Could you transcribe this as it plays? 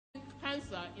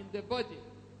cancer in the body.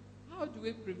 How do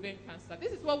we prevent cancer?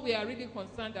 This is what we are really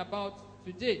concerned about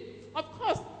today. Of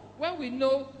course, when we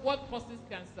know what causes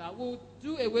cancer, we'll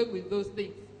do away with those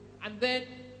things and then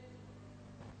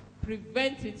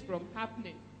prevent it from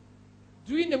happening.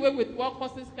 Doing away with what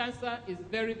causes cancer is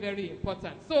very, very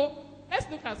important. So let's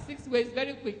look at 6 ways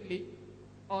very quickly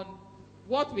on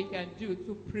what we can do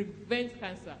to prevent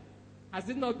cancer. Has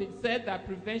it not been said that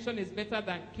prevention is better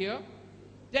than cure?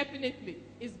 Definitely.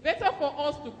 It's better for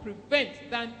us to prevent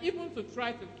than even to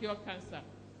try to cure cancer.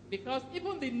 Because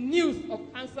even the news of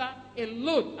cancer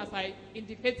alone, as I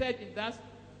indicated in that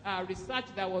research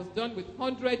that was done with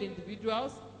 100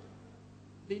 individuals,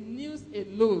 the news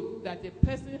alone that a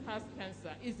person has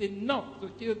cancer is enough to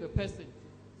kill the person.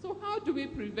 So how do we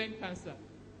prevent cancer?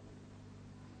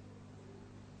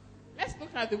 Let's look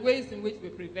at the ways in which we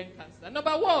prevent cancer.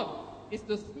 Number 1 is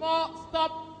to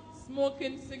stop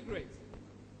smoking cigarettes.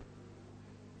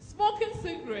 Smoking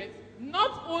cigarettes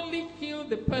not only kills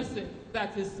the person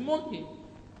that is smoking,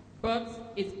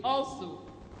 but it also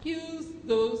kills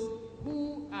those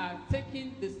who are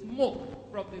taking the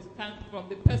smoke from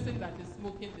the person that is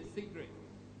smoking the cigarette.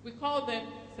 We call them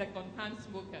second-hand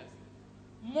smokers.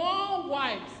 More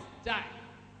wives die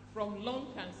from lung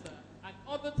cancer and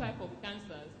other type of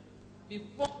cancers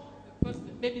before the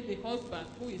person, maybe the husband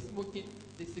who is smoking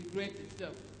the cigarette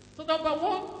itself. So number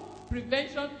 1,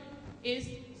 prevention is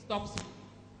stop smoking.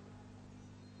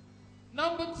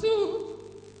 Number 2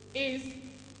 is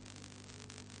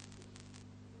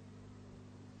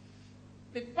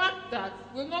the fact that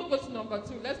we'll not go to number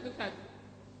 2. Let's look at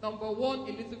number 1 a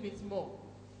little bit more.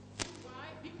 Why?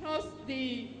 Because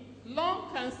the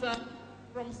lung cancer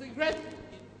from cigarette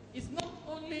smoking is not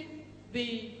only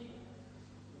the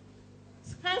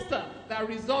cancer that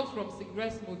results from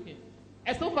cigarette smoking.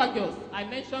 Esophagus, I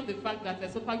mentioned the fact that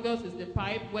esophagus is the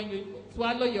pipe. When you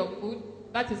swallow your food,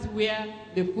 that is where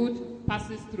the food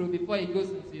passes through before it goes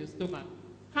into your stomach.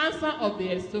 Cancer of the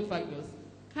esophagus,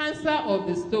 cancer of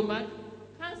the stomach,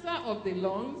 cancer of the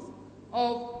lungs,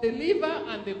 of the liver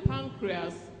and the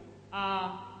pancreas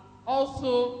are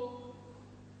also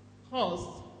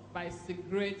caused by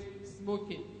cigarette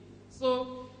smoking.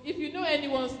 So if you know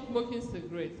anyone smoking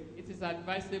cigarettes, it is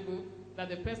advisable that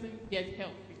the person get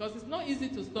help, because it's not easy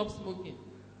to stop smoking.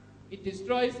 It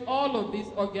destroys all of these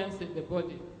organs in the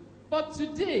body. But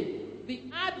today, the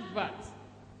advert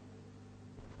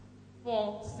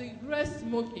for cigarette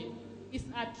smoking is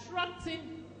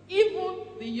attracting even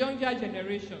the younger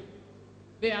generation.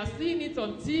 They are seeing it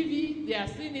on TV, they are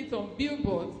seeing it on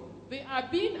billboards. They are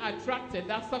being attracted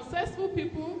that successful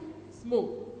people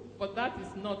smoke, but that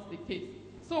is not the case.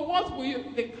 So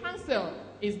the counsel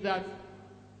is that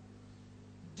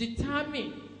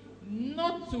determine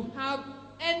not to have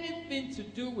anything to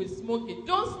do with smoking.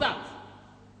 Don't start.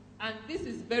 And this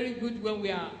is very good when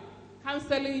we are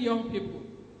counseling young people.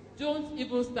 Don't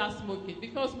even start smoking,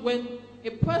 because when a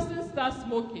person starts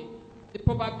smoking, the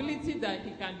probability that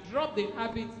he can drop the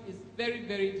habit is very,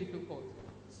 very difficult.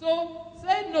 So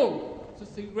say no to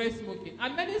cigarette smoking.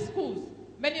 And many schools,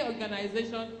 many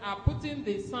organizations are putting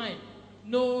the sign,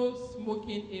 no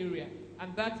smoking area,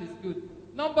 and that is good.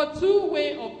 Number 2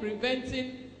 way of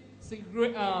preventing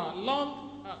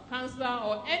lung cancer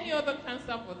or any other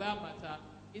cancer for that matter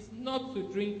is not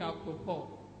to drink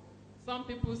alcohol. Some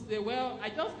people say, well, I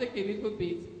just take a little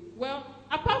bit. Well,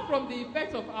 apart from the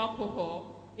effect of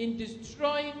alcohol in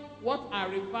destroying what are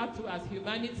referred to as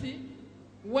humanity,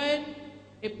 when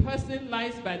a person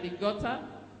lies by the gutter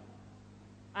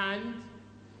and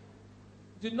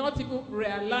do not even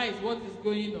realize what is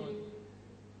going on,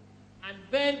 and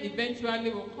then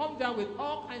eventually will come down with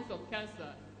all kinds of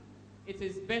cancer, it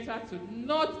is better to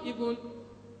not even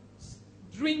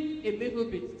drink a little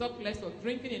bit, talk less of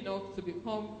drinking enough to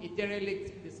become a derelict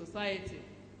in the society.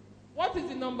 What is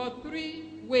the number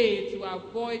 3 way to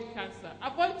avoid cancer?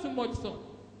 Avoid too much sun.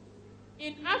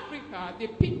 In Africa, the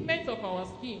pigment of our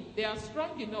skin, they are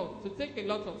strong enough to take a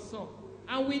lot of sun,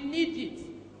 and we need it.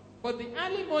 But the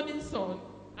early morning sun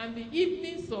and the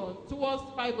evening sun towards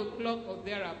 5 o'clock or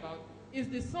thereabout is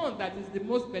the sun that is the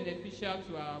most beneficial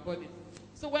to our bodies.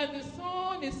 So when the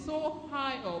sun is so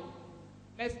high up,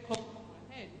 let's cover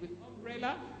our head with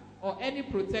umbrella or any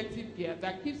protective gear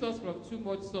that keeps us from too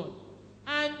much sun.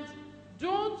 And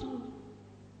don't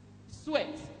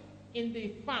sweat in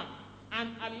the farm, and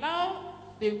allow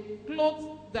the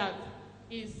clothes that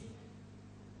is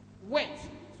wet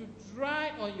to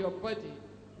dry on your body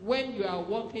when you are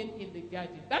walking in the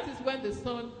garden. That is when the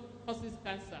sun causes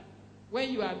cancer.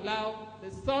 When you allow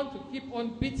the sun to keep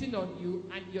on beating on you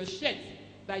and your shirt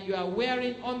that you are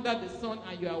wearing under the sun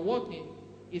and you are walking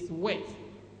is wet.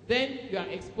 then you are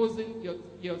exposing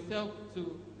yourself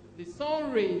to the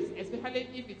sun rays, especially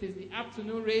if it is the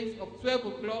afternoon rays of 12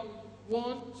 o'clock,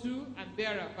 1, 2, and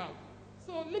thereabout.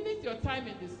 So limit your time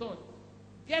in the sun.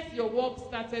 Get your work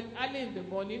started early in the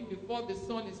morning before the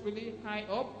sun is really high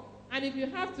up. And if you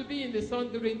have to be in the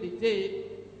sun during the day,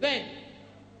 then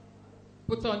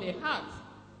put on a hat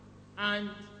and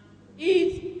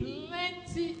eat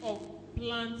plenty of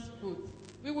plant food.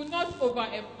 We will not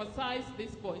overemphasize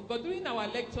this point, but during our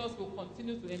lectures, we'll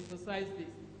continue to emphasize this.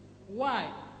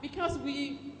 Why? Because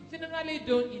we generally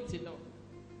don't eat enough.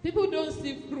 People don't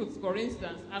see fruits, for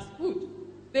instance, as food.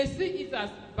 They see it as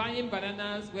buying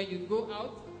bananas when you go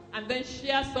out and then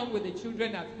share some with the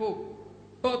children at home.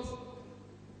 But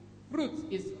fruit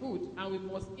is food, and we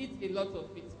must eat a lot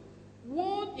of it.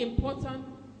 One important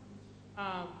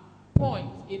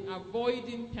point in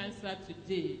avoiding cancer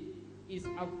today is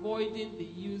avoiding the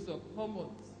use of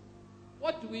hormones.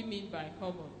 What do we mean by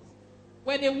hormones?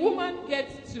 When a woman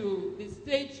gets to the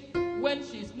stage when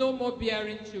she's no more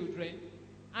bearing children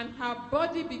and her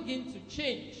body begins to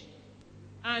change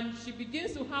and she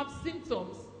begins to have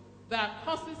symptoms that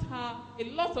causes her a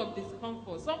lot of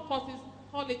discomfort. Some causes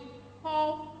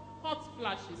call hot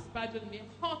flashes, pardon me,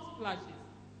 hot flashes.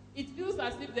 It feels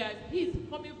as if there is heat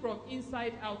coming from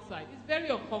inside outside. It's very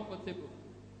uncomfortable.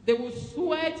 They will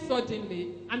sweat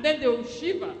suddenly and then they will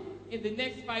shiver in the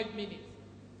next 5 minutes.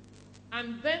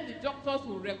 And then the doctors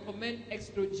will recommend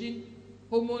estrogen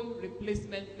hormone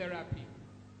replacement therapy.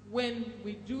 When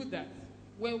we do that,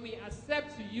 when we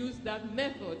accept to use that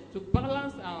method to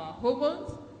balance our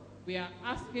hormones, we are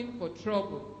asking for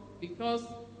trouble, because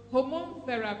hormone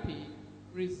therapy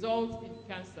results in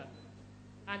cancer.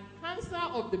 And cancer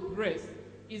of the breast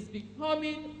is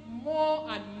becoming more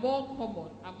and more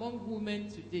common among women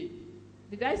today.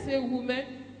 Did I say women?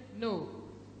 No,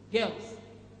 girls.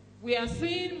 We are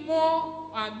seeing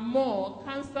more and more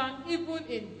cancer even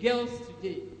in girls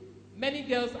today. Many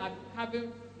girls are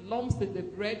having lumps in the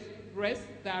breast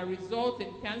that result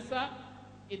in cancer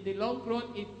in the long run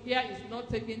if care is not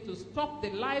taken to stop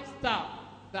the lifestyle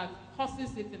that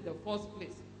causes it in the first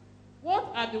place.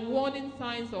 What are the warning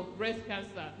signs of breast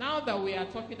cancer now that we are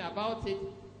talking about it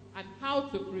and how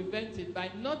to prevent it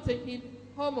by not taking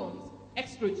hormones,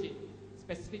 estrogen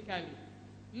specifically?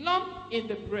 Lump in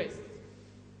the breast.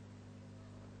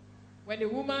 When a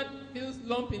woman feels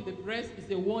lump in the breast,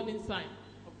 it's a warning sign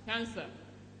of cancer.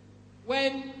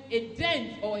 When a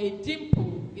dent or a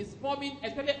dimple is forming,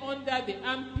 especially under the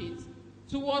armpit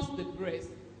towards the breast,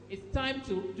 it's time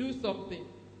to do something.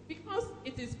 Because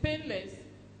it is painless,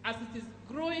 as it is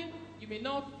growing, you may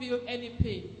not feel any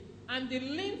pain. And the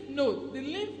lymph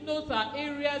nodes are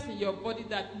areas in your body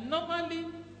that normally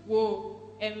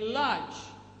will enlarge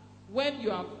when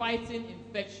you are fighting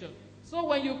infection. So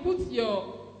when you put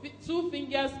your 2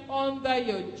 fingers under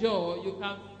your jaw, you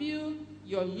can feel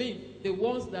your lymph, the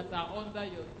ones that are under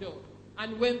your jaw.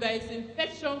 And when there is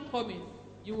infection coming,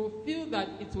 you will feel that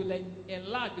it will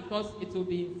enlarge because it will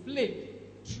be inflamed,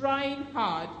 trying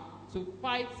hard to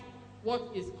fight what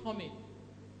is coming.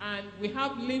 And we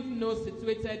have lymph nodes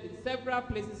situated in several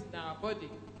places in our body.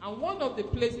 And one of the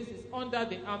places is under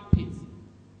the armpit.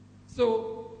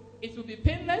 So it will be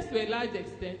painless to a large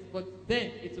extent, but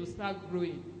then it will start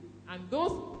growing. And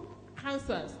those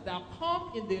cancers that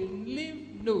come in the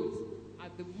lymph nodes are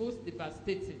the most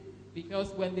devastating,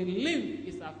 because when the lymph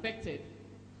is affected,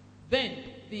 then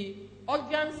the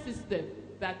organ system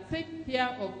that take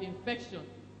care of infection,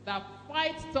 that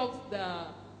fights off the,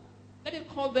 let me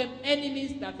call them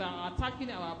enemies that are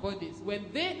attacking our bodies, when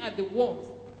they are the ones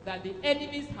that the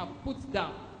enemies have put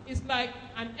down. It's like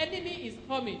an enemy is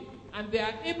coming and they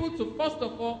are able to, first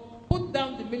of all, put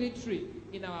down the military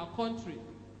in our country.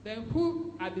 Then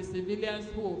who are the civilians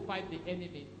who will fight the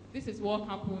enemy? This is what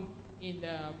happened in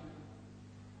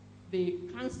the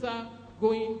cancer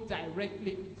going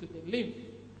directly into the lymph.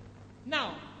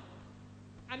 Now,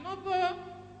 another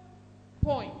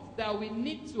point that we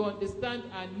need to understand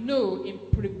and know in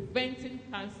preventing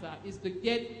cancer is to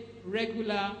get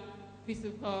regular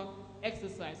physical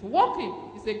exercise.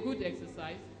 Walking is a good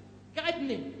exercise.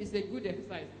 Gardening is a good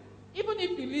exercise. Even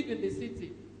if you live in the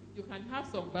city, you can have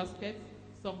some baskets,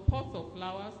 some pots of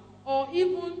flowers, or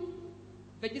even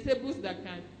vegetables that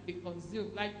can be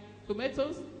consumed, like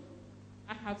tomatoes.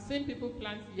 I have seen people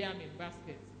plant yam in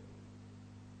baskets.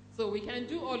 So we can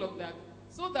do all of that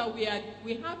so that we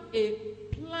have a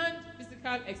planned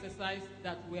physical exercise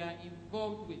that we are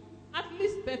involved with. At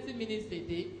least 30 minutes a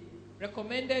day,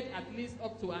 recommended at least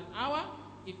up to an hour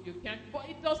if you can. But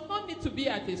it does not need to be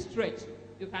at a stretch.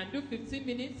 You can do 15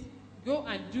 minutes, go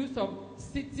and do some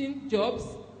sitting jobs,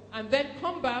 and then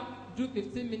come back, do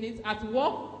 15 minutes. At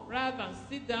work, rather than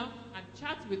sit down and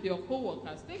chat with your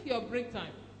co-workers, take your break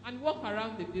time and walk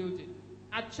around the building.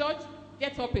 At church,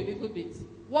 get up a little bit.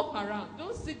 Walk around.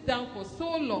 Don't sit down for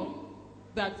so long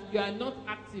that you are not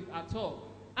active at all.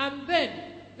 And then,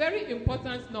 very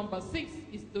important, number 6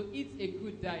 is to eat a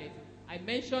good diet. I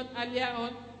mentioned earlier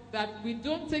on that we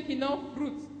don't take enough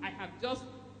fruits. I have just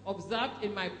observed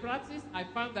in my practice, I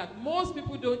found that most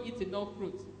people don't eat enough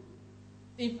fruit.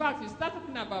 In fact, you start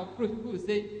talking about fruit, people will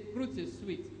say fruit is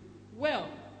sweet. Well,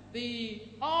 the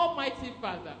Almighty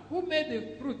Father, who made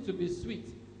the fruit to be sweet,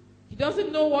 he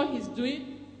doesn't know what he's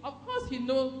doing. Of course,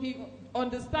 he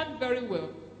understands very well,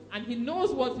 and he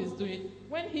knows what he's doing.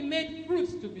 When he made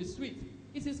fruit to be sweet,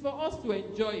 it is for us to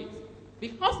enjoy it.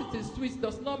 Because it is sweet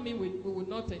does not mean we will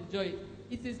not enjoy it.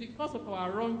 It is because of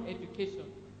our wrong education.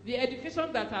 The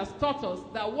education that has taught us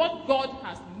that what God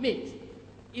has made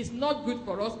is not good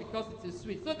for us because it is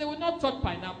sweet. So they will not touch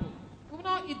pineapple. We will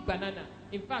not eat banana.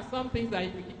 In fact, some things that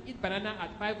if you eat banana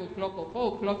at 5 o'clock or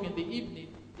 4 o'clock in the evening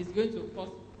is going to cause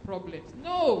problems.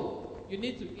 No, you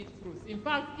need to eat fruits. In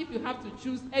fact, if you have to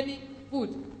choose any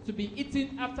food to be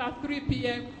eaten after 3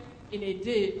 p.m. in a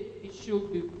day, it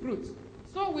should be fruit.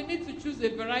 So we need to choose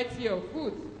a variety of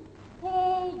foods.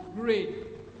 Whole grain,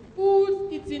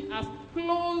 foods eaten as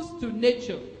close to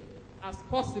nature as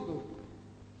possible.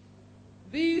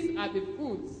 These are the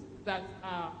foods that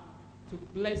are to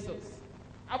bless us.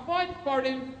 Avoid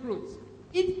foreign fruits.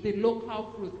 Eat the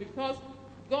local fruit because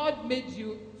God made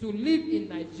you to live in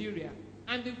Nigeria.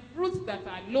 And the fruits that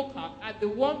are local are the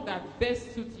ones that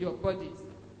best suit your bodies.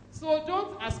 So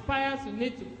don't aspire to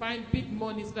need to find big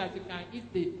money so that you can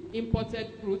eat the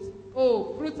imported fruits.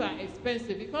 Oh, fruits are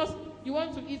expensive because you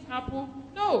want to eat apple.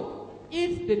 No,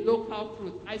 eat the local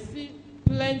fruit. I see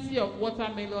plenty of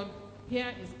watermelon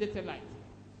here in Satellite.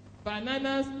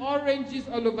 Bananas, oranges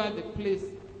all over the place.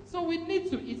 So we need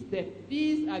to eat them.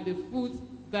 These are the foods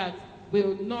that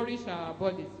will nourish our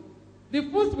bodies. The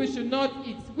foods we should not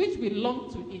eat, which we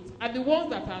long to eat, are the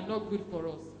ones that are not good for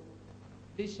us.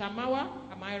 The shamawa,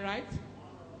 am I right?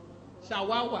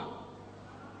 Shawawa.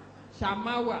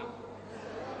 Shamawa.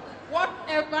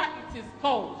 Whatever it is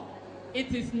called,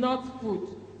 it is not food.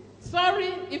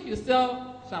 Sorry if you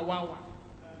sell shawawa.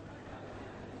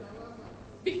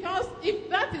 Because if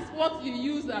that is what you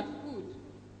use as food,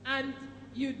 and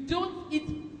you don't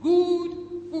eat good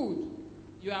food,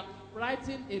 you are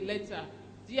writing a letter,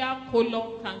 dear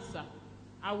colon cancer,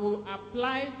 I will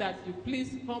apply that you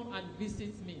please come and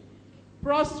visit me.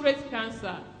 Prostate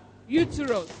cancer,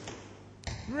 uterus,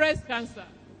 breast cancer.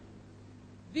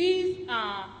 These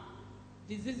are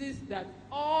diseases that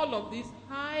all of these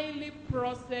highly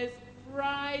processed,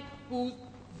 fried foods,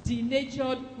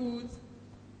 denatured foods,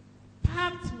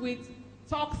 packed with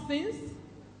toxins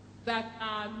that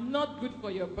are not good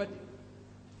for your body.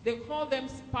 They call them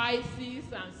spices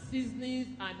and seasonings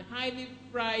and highly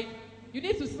fried. You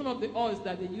need to see some of the oils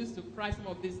that they use to fry some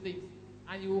of these things,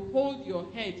 and you will hold your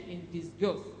head in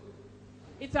disgust.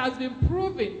 It has been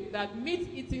proven that meat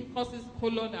eating causes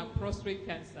colon and prostate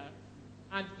cancer.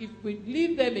 And if we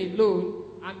leave them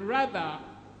alone and rather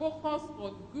focus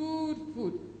on good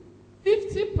food,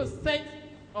 50%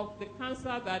 of the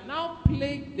cancer that now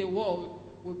plague the world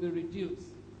will be reduced.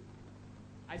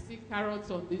 I see carrots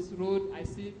on this road. I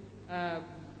see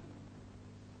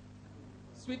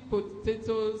sweet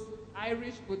potatoes,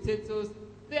 Irish potatoes.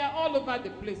 They are all over the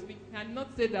place. We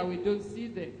cannot say that we don't see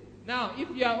them. Now, if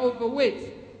you are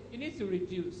overweight, you need to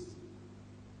reduce.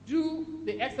 Do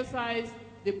the exercise,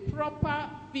 the proper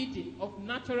feeding of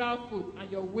natural food, and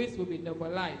your weight will be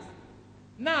normalized.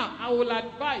 Now, I will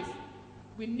advise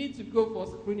we need to go for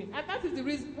screening. And that is the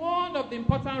reason, one of the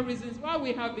important reasons why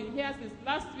we have been here since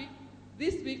last week,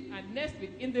 this week, and next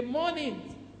week. In the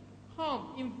mornings,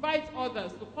 come, invite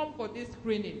others to come for this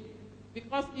screening.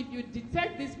 Because if you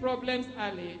detect these problems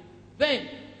early, then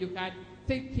you can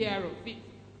take care of it.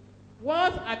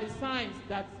 What are the signs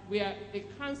that the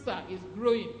cancer is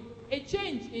growing? A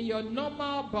change in your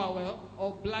normal bowel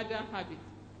or bladder habit.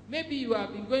 Maybe you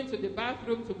have been going to the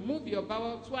bathroom to move your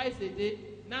bowel twice a day.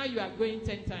 Now you are going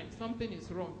 10 times. Something is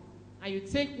wrong. And you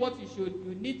take what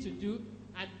you need to do,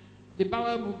 and the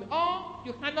bowel movement. Or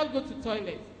you cannot go to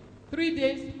toilet. 3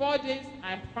 days, 4 days,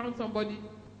 I found somebody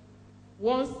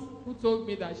once who told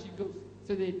me that she goes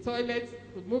to the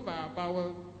toilet to move her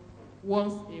bowel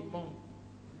once a month.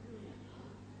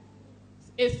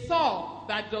 A sore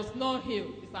that does not heal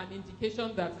is an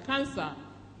indication that cancer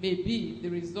may be the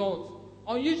result.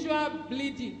 Unusual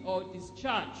bleeding or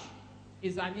discharge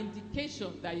is an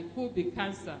indication that it could be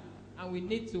cancer, and we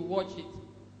need to watch it.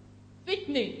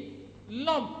 Thickening,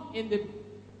 lump in the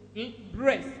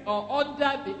breast or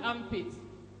under the armpit.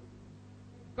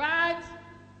 Bad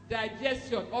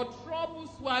digestion or trouble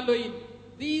swallowing,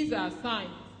 these are signs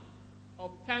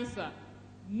of cancer.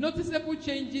 Noticeable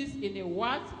changes in a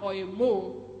wart or a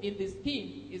mole in the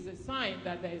skin is a sign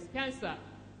that there is cancer.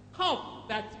 Cough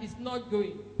that is not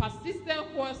going, persistent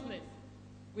hoarseness.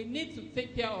 We need to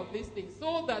take care of these things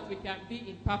so that we can be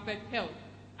in perfect health.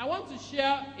 I want to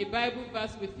share a Bible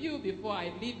verse with you before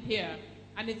I leave here,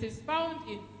 and it is found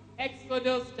in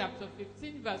Exodus chapter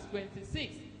 15, verse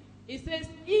 26. It says,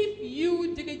 if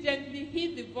you diligently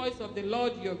heed the voice of the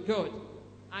Lord your God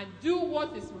and do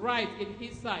what is right in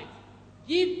his sight,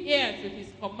 give ear to his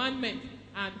commandments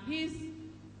and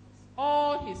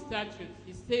all his statutes.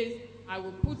 He says, I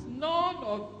will put none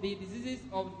of the diseases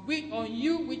on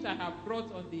you which I have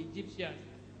brought on the Egyptians,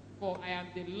 for I am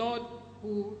the Lord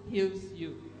who heals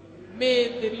you.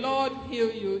 May the Lord heal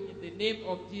you in the name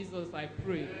of Jesus, I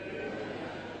pray.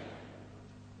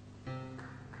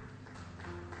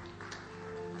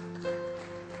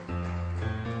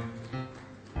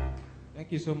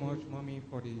 Thank you so much, Mommy,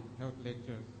 for the health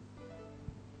lectures.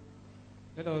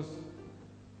 Let us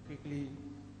quickly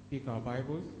pick our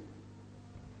Bibles.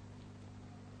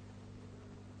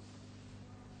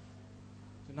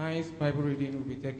 Tonight's Bible reading will be taken